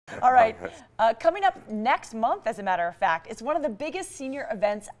All right. Coming up next month, as a matter of fact, it's one of the biggest senior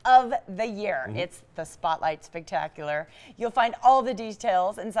events of the year. It's the Spotlight Spectacular. You'll find all the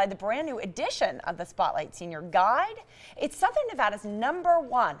details inside the brand new edition of the Spotlight Senior Guide. It's Southern Nevada's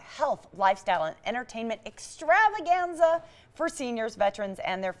 #1 health, lifestyle, and entertainment extravaganza for seniors, veterans,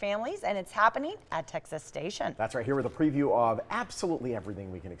 and their families, and it's happening at Texas Station. That's right, here with a preview of absolutely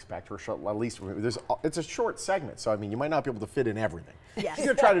everything we can expect, or at least it's a short segment, so I mean, you might not be able to fit in everything. Yes. You're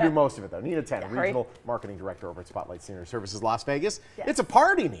going to try to do most of it, though. Nina Tanner, Regional Marketing Director over at Spotlight Senior Services Las Vegas. Yes. It's a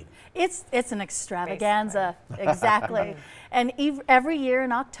party, Nina. It's an extravaganza, exactly. And every year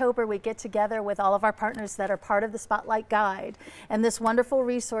in October, we get together with all of our partners that are part of the Spotlight Guide. And this wonderful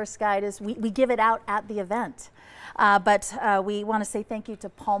resource guide is, we give it out at the event. But we want to say thank you to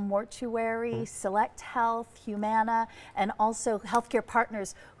Palm Mortuary, Select Health, Humana, and also healthcare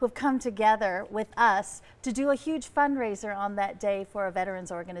partners who have come together with us to do a huge fundraiser on that day for a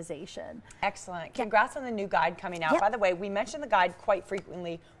veterans organization. Excellent. Congrats on the new guide coming out. Yep. By the way, we mention the guide quite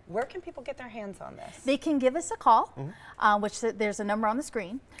frequently. Where can people get their hands on this? They can give us a call, which there's a number on the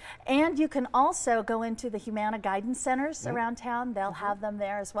screen. And you can also go into the Humana Guidance Centers around town. They'll have them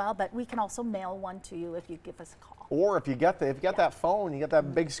there as well, but we can also mail one to you if you give us a call. Or if you got that phone, you got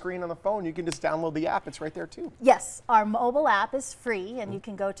that big screen on the phone, you can just download the app. It's right there too. Yes, our mobile app is free, and you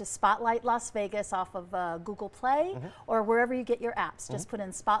can go to Spotlight Las Vegas off of Google Play or wherever you get your apps. Just put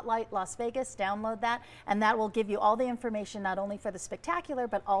in Spotlight Las Vegas, download that, and that will give you all the information not only for the spectacular,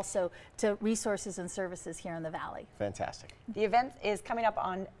 but also to resources and services here in the Valley. Fantastic. The event is coming up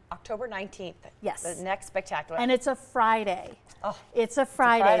on October 19th. Yes. The next spectacular. And it's a Friday. Oh, it's a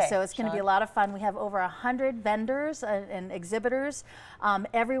Friday, so it's going to be a Sean. lot of fun. We have over 100 vendors and exhibitors.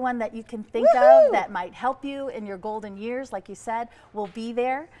 Everyone that you can think of that might help you in your golden years, like you said, will be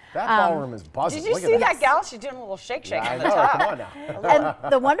there. That ballroom is buzzing. Did you Look see at that gal? She's doing a little shake Yeah, on I the know. top. Come on now.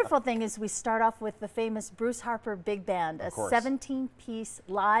 And the wonderful thing is we start off with the famous Bruce Harper Big Band, a course. 17-piece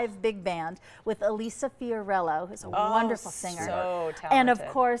live big band with Elisa Fiorello, who's a wonderful singer. So talented. And of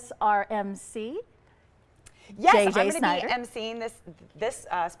course our MC, yes, JJ I'm going to Snyder. be emceeing this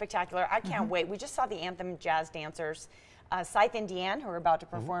spectacular. I can't wait. We just saw the Anthem Jazz Dancers, Scythe and Deanne, who are about to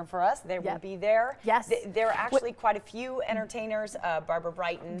perform for us. They will be there. Yes. There are actually quite a few entertainers. Barbara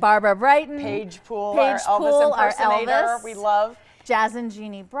Brighton, Paige Poole, Paige our Poole, Elvis our impersonator. Elvis. We love. Jazz and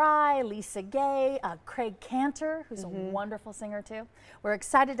Jeannie Bry, Lisa Gay, Craig Cantor, who's a wonderful singer too. We're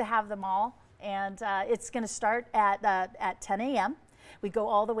excited to have them all, and it's going to start at 10 a.m. We go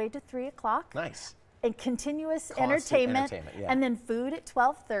all the way to 3 o'clock. Nice. And continuous Constant entertainment, yeah. and then food at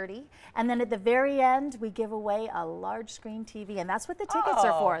 12:30, and then at the very end we give away a large screen TV, and that's what the tickets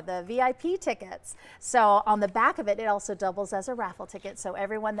are for, the VIP tickets. So on the back of it, it also doubles as a raffle ticket, so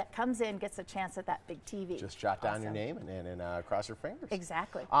everyone that comes in gets a chance at that big TV. Just jot down your name and cross your fingers.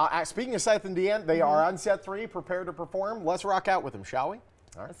 Exactly. Speaking of Scythe and Deanne, they are on set 3, prepared to perform. Let's rock out with them, shall we?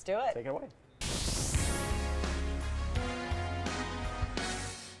 All right. Let's do it. Take it away.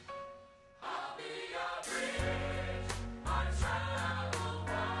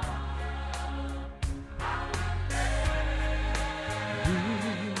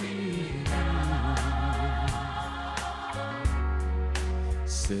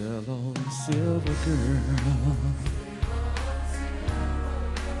 Sail on, silver girl,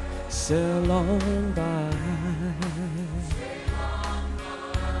 sail on by.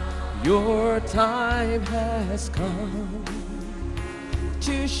 Your time has come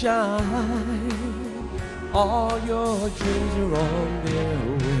to shine. All your dreams are on their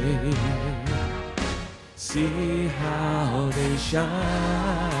way. See how they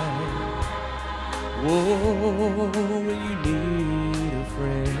shine. Whoa, when you need a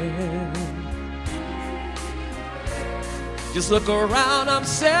friend, just look around, I'm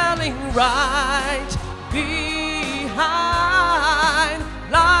sailing right behind,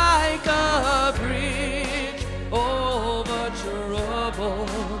 like a bridge over troubled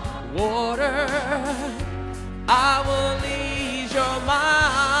water. I will ease your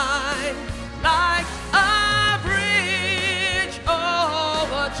mind, like a bridge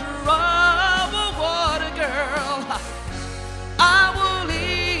over troubled water, girl. I will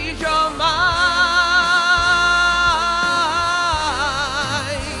ease your mind,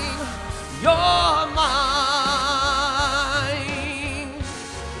 your mind.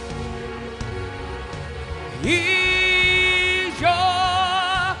 Ease your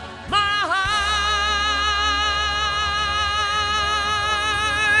mind.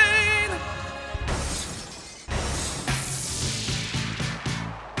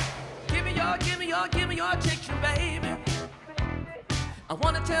 Give me your attention, baby. I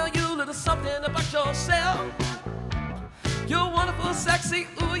want to tell you a little something about yourself. You're wonderful, sexy,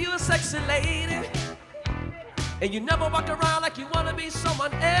 ooh, you're a sexy lady. And you never walk around like you want to be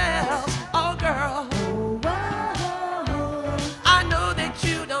someone else. Oh, girl, I know that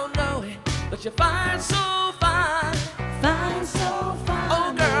you don't know it, but you're fine, so fine. Fine, so fine.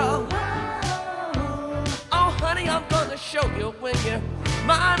 Oh, girl. Oh, honey, I'm gonna show you when you're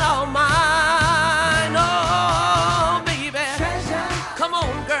mine, all mine. Oh, baby. Treasure, Come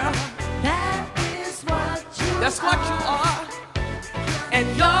on, girl. that is what you That's what you are. And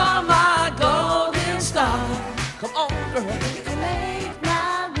you're my golden star. Come on, girl. You make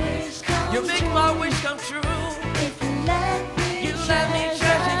my wish come You make true. my wish come true. If you let me You let me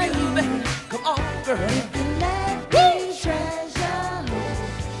treasure you, baby. Come on, girl. If you let me treasure you.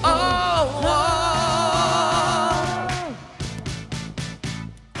 Oh,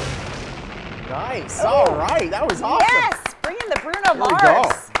 Nice. All right. That was awesome. Yes, bring in the Bruno There we Mars.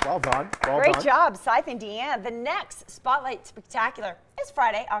 go. Well done. Well Great done. job, Scythe and Deanne. The next Spotlight Spectacular is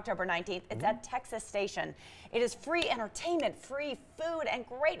Friday, October 19th. It's at Texas Station. It is free entertainment, free food, and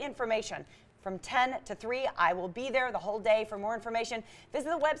great information. From 10 to 3, I will be there the whole day. For more information, visit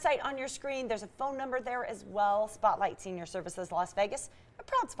the website on your screen. There's a phone number there as well. Spotlight Senior Services Las Vegas, a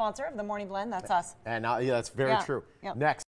proud sponsor of the Morning Blend. That's us. And yeah, that's very Yeah. true. Yep. Next.